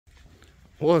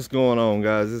What's going on,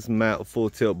 guys? This is Matt with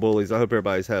Full Tilt Bullies. I hope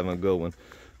everybody's having a good one.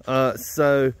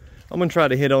 So I'm gonna try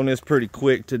to hit on this pretty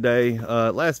quick today.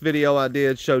 Last video I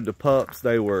did showed the pups.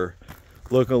 They were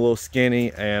looking a little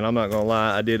skinny, and I'm not gonna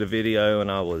lie, I did a video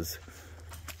and I was,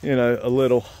 you know, a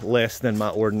little less than my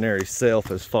ordinary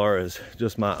self as far as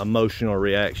just my emotional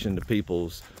reaction to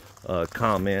people's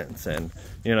comments. And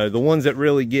you know, the ones that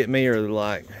really get me are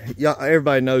like, yeah,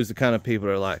 everybody knows the kind of people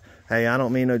that are like, hey, I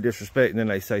don't mean no disrespect, and then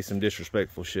they say some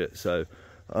disrespectful shit. So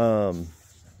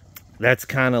that's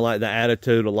kind of like the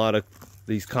attitude a lot of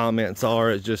these comments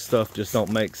are. It's just stuff just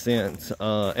don't make sense,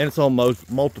 and it's on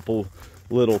multiple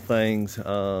little things,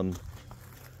 but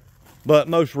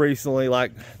most recently,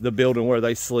 like the building where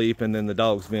they sleep and then the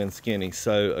dogs being skinny.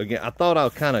 So again, I thought I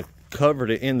kind of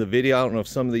covered it in the video. I don't know if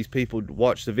some of these people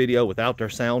watch the video without their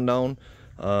sound on,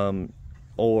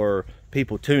 or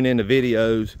people tune into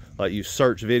videos, like you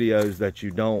search videos that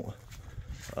you don't,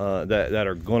 that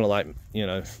are gonna, like, you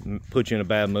know, put you in a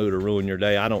bad mood or ruin your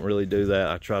day. I don't really do that.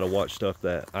 I try to watch stuff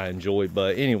that I enjoy,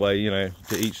 but anyway, you know,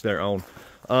 to each their own.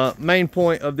 Main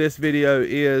point of this video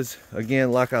is, again,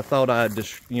 like I thought I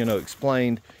just, you know,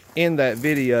 explained in that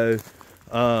video,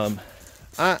 I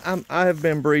have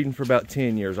been breeding for about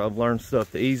 10 years. I've learned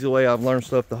stuff the easy way. I've learned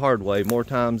stuff the hard way. More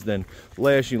times than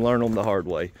less, you learn them the hard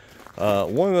way.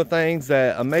 One of the things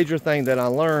a major thing that I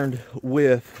learned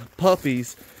with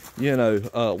puppies, you know,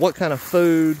 what kind of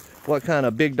food, what kind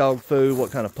of big dog food,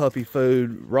 what kind of puppy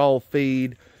food, raw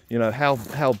feed, you know, how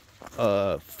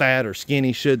fat or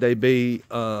skinny should they be.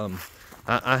 I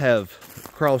have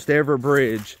crossed every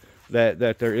bridge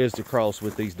that there is to cross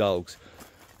with these dogs.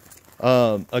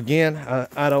 Again,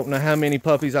 I don't know how many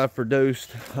puppies I've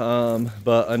produced,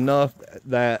 but enough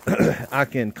that I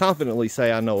can confidently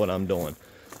say I know what I'm doing.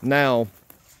 Now,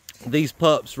 these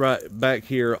pups right back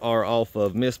here are off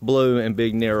of Miss Blue and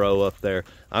Big Nero up there.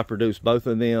 I produced both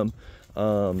of them,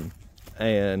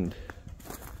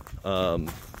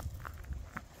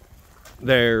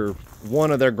 they're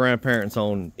one of their grandparents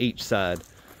on each side,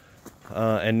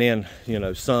 and then, you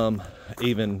know, some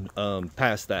even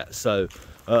past that. So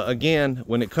again,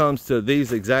 when it comes to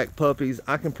these exact puppies,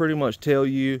 I can pretty much tell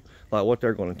you like what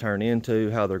they're going to turn into,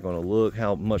 how they're going to look,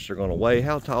 how much they're going to weigh,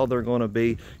 how tall they're going to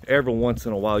be. Every once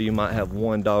in a while you might have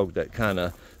one dog that kind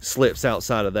of slips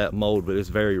outside of that mold, but it's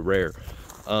very rare.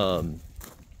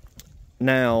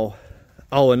 Now,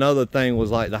 oh, another thing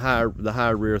was like the high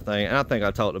rear thing, and I think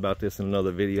I talked about this in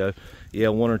another video. Yeah,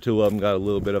 one or two of them got a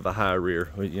little bit of a high rear,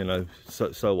 you know,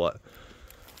 so what.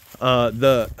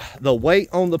 The weight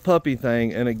on the puppy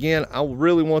thing, and again, I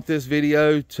really want this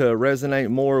video to resonate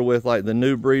more with like the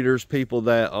new breeders, people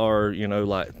that are, you know,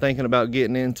 like thinking about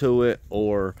getting into it,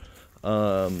 or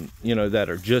you know, that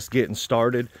are just getting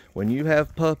started. When you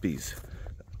have puppies,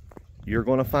 you're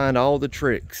going to find all the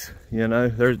tricks. You know,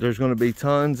 there's going to be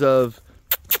tons of,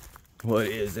 what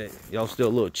is it, y'all still a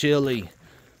little chilly,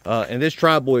 and this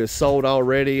Tri-Boy is sold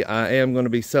already. I am going to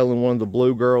be selling one of the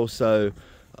blue girls, so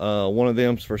one of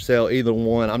them's for sale, either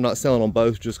one. I'm not selling them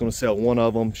both, just going to sell one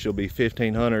of them. She'll be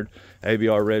 $1,500,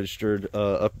 ABR registered,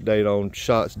 update on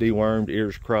shots, dewormed,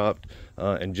 ears cropped,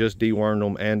 and just dewormed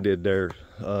them and did their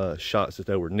shots that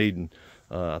they were needing,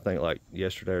 I think like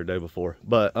yesterday or the day before.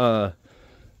 But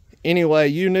anyway,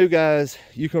 you new guys,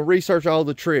 you can research all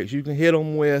the tricks. You can hit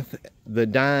them with the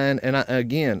dine, and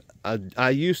I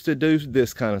used to do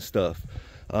this kind of stuff.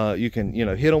 You can, you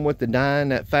know, hit them with the dine,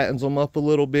 that fattens them up a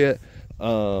little bit.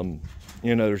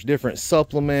 You know, there's different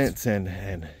supplements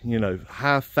and you know,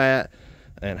 high fat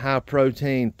and high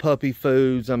protein puppy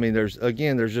foods. I mean, there's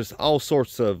just all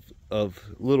sorts of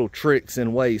little tricks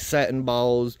and ways. Satin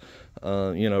balls,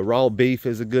 you know, raw beef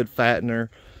is a good fattener.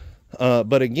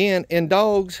 But again, in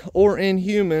dogs or in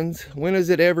humans, when has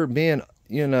it ever been,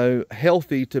 you know,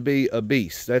 healthy to be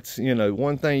obese? That's, you know,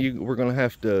 one thing we're going to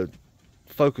have to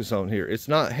focus on here. It's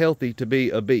not healthy to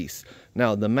be obese.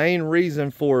 Now, the main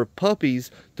reason for puppies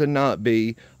to not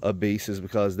be obese is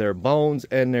because their bones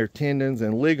and their tendons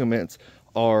and ligaments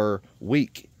are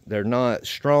weak. They're not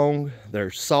strong, they're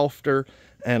softer,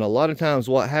 and a lot of times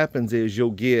what happens is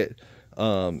you'll get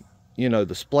you know,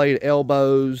 the splayed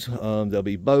elbows, they'll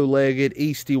be bow-legged,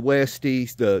 easty-westy,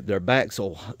 their backs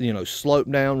will, you know,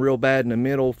 slope down real bad in the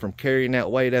middle from carrying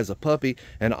that weight as a puppy,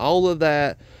 and all of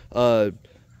that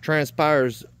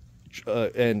transpires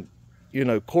and, you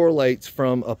know, correlates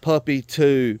from a puppy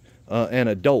to an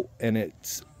adult. And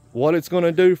it's what it's going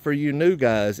to do for you new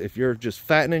guys, if you're just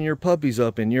fattening your puppies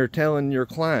up and you're telling your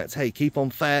clients, hey, keep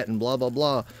them fat and blah blah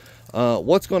blah,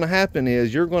 what's going to happen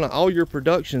is all your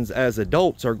productions as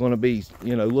adults are going to be,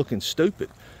 you know, looking stupid,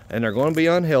 and they're going to be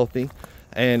unhealthy.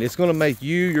 and it's going to make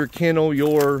you, your kennel,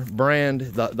 your brand,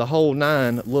 the whole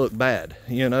nine look bad.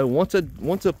 You know, once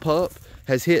a pup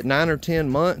has hit 9 or 10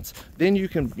 months, then you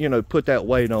can, you know, put that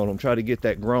weight on them, try to get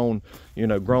that grown, you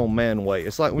know, grown man weight.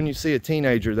 It's like when you see a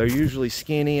teenager, they're usually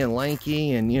skinny and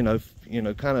lanky and, you know,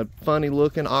 kind of funny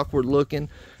looking, awkward looking.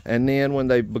 And then when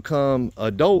they become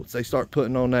adults, they start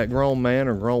putting on that grown man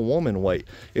or grown woman weight.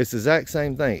 It's the exact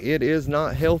same thing. It is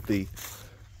not healthy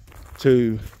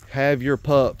to have your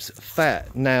pups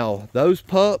fat. Now, those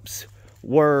pups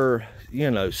were, you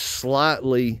know,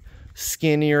 slightly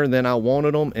skinnier than I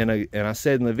wanted them, and I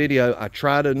said in the video, I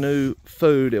tried a new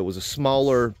food. It was a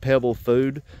smaller pebble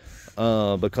food,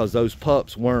 because those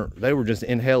pups they were just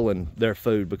inhaling their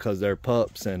food because they're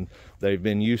pups and they've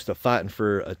been used to fighting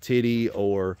for a titty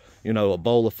or, you know, a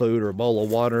bowl of food or a bowl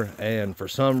of water, and for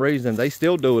some reason they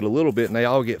still do it a little bit and they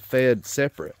all get fed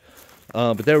separate,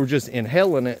 but they were just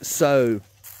inhaling it. So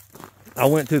I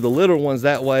went to the little ones.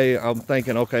 That way I'm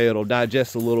thinking, okay, it'll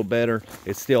digest a little better.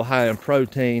 It's still high in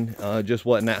protein, just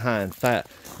wasn't that high in fat.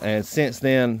 And since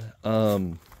then,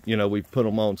 you know, we put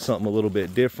them on something a little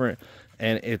bit different,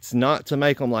 and it's not to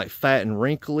make them like fat and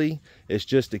wrinkly. It's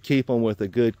just to keep them with a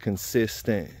good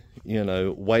consistent, you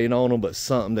know, weight on them, but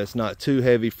something that's not too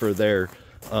heavy for their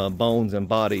bones and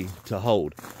body to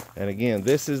hold. And again,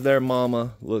 this is their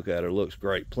mama. Look at her, looks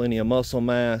great. Plenty of muscle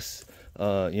mass,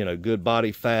 you know, good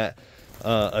body fat.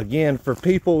 Again, for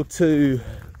people to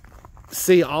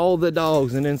see all the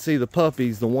dogs and then see the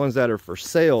puppies, the ones that are for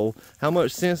sale, how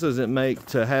much sense does it make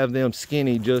to have them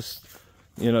skinny just,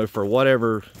 you know, for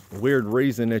whatever weird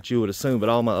reason that you would assume, but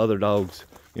all my other dogs,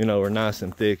 you know, are nice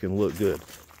and thick and look good?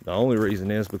 The only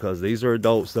reason is because these are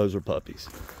adults, those are puppies.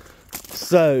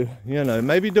 So, you know,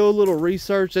 maybe do a little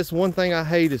research. That's one thing I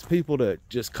hate, is people that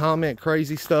just comment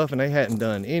crazy stuff and they hadn't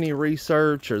done any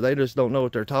research, or they just don't know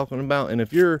what they're talking about. And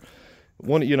if you're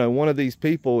one of these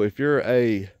people, if you're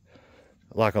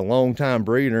like a long time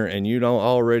breeder and you don't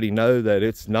already know that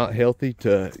it's not healthy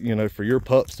to, you know, for your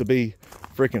pups to be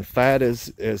freaking fat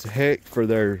as heck for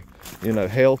their, you know,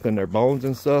 health and their bones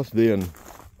and stuff, then,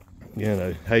 you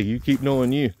know, hey, you keep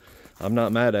knowing you. I'm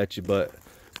not mad at you, but,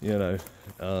 you know,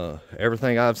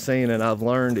 everything I've seen and I've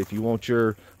learned, if you want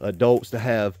your adults to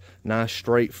have nice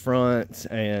straight fronts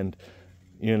and,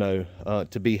 you know,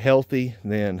 to be healthy,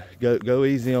 then go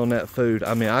easy on that food.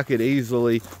 I mean, I could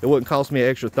easily, it wouldn't cost me an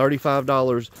extra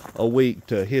 $35 a week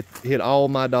to hit all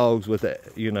my dogs with,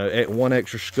 you know, at one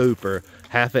extra scoop or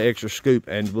half an extra scoop.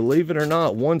 And believe it or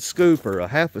not, one scoop or a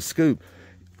half a scoop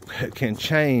can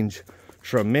change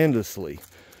tremendously.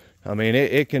 I mean,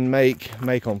 it can make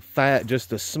them fat.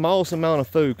 Just the smallest amount of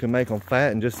food can make them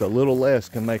fat, and just a little less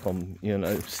can make them, you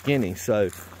know, skinny. So,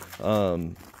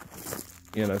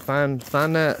 you know, find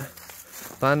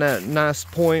that nice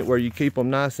point where you keep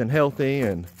them nice and healthy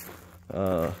and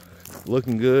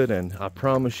looking good. And I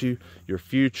promise you, your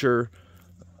future,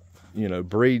 you know,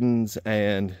 breedings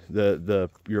and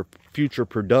your future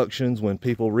productions, when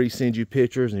people resend you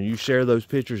pictures and you share those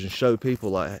pictures and show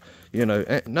people, like, you know,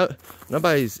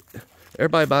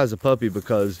 everybody buys a puppy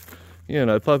because, you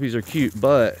know, puppies are cute,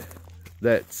 but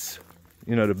that's,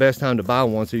 you know, the best time to buy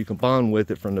one so you can bond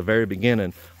with it from the very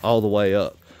beginning all the way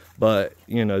up. But,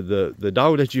 you know, the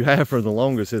dog that you have for the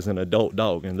longest is an adult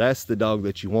dog, and that's the dog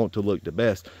that you want to look the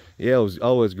best. Yeah, it was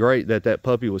always great that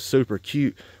puppy was super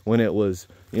cute when it was,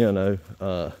 you know,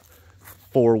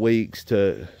 4 weeks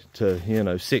to, you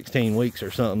know, 16 weeks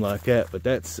or something like that. But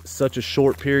that's such a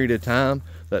short period of time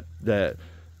that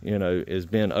you know, has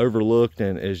been overlooked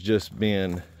and has just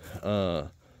been, you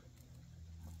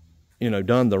know,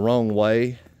 done the wrong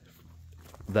way.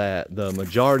 That the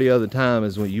majority of the time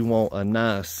is when you want a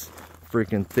nice,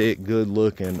 freaking thick, good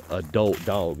looking adult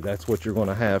dog. That's what you're going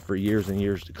to have for years and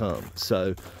years to come.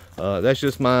 So that's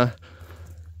just my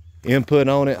input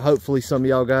on it. Hopefully some of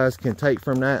y'all guys can take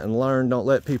from that and learn. Don't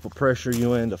let people pressure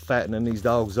you into fattening these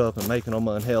dogs up and making them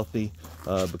unhealthy,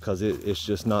 because it's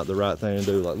just not the right thing to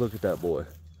do. Like, look at that boy.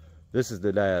 This is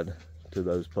the dad to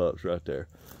those pups right there.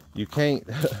 You can't,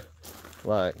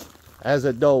 like, as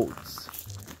adults,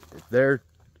 if they're,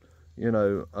 you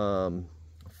know,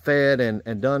 fed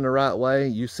and done the right way,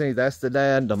 you see that's the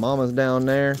dad, the mama's down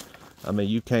there. I mean,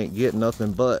 you can't get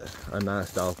nothing but a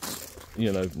nice dog,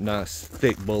 you know, nice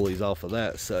thick bullies off of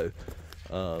that. So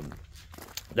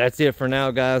that's it for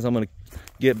now, guys. I'm gonna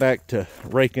get back to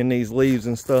raking these leaves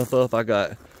and stuff up. I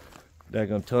got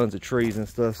daggone tons of trees and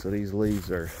stuff, so these leaves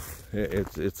are,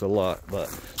 it's a lot. But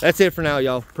that's it for now,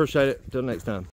 y'all. Appreciate it. Until next time.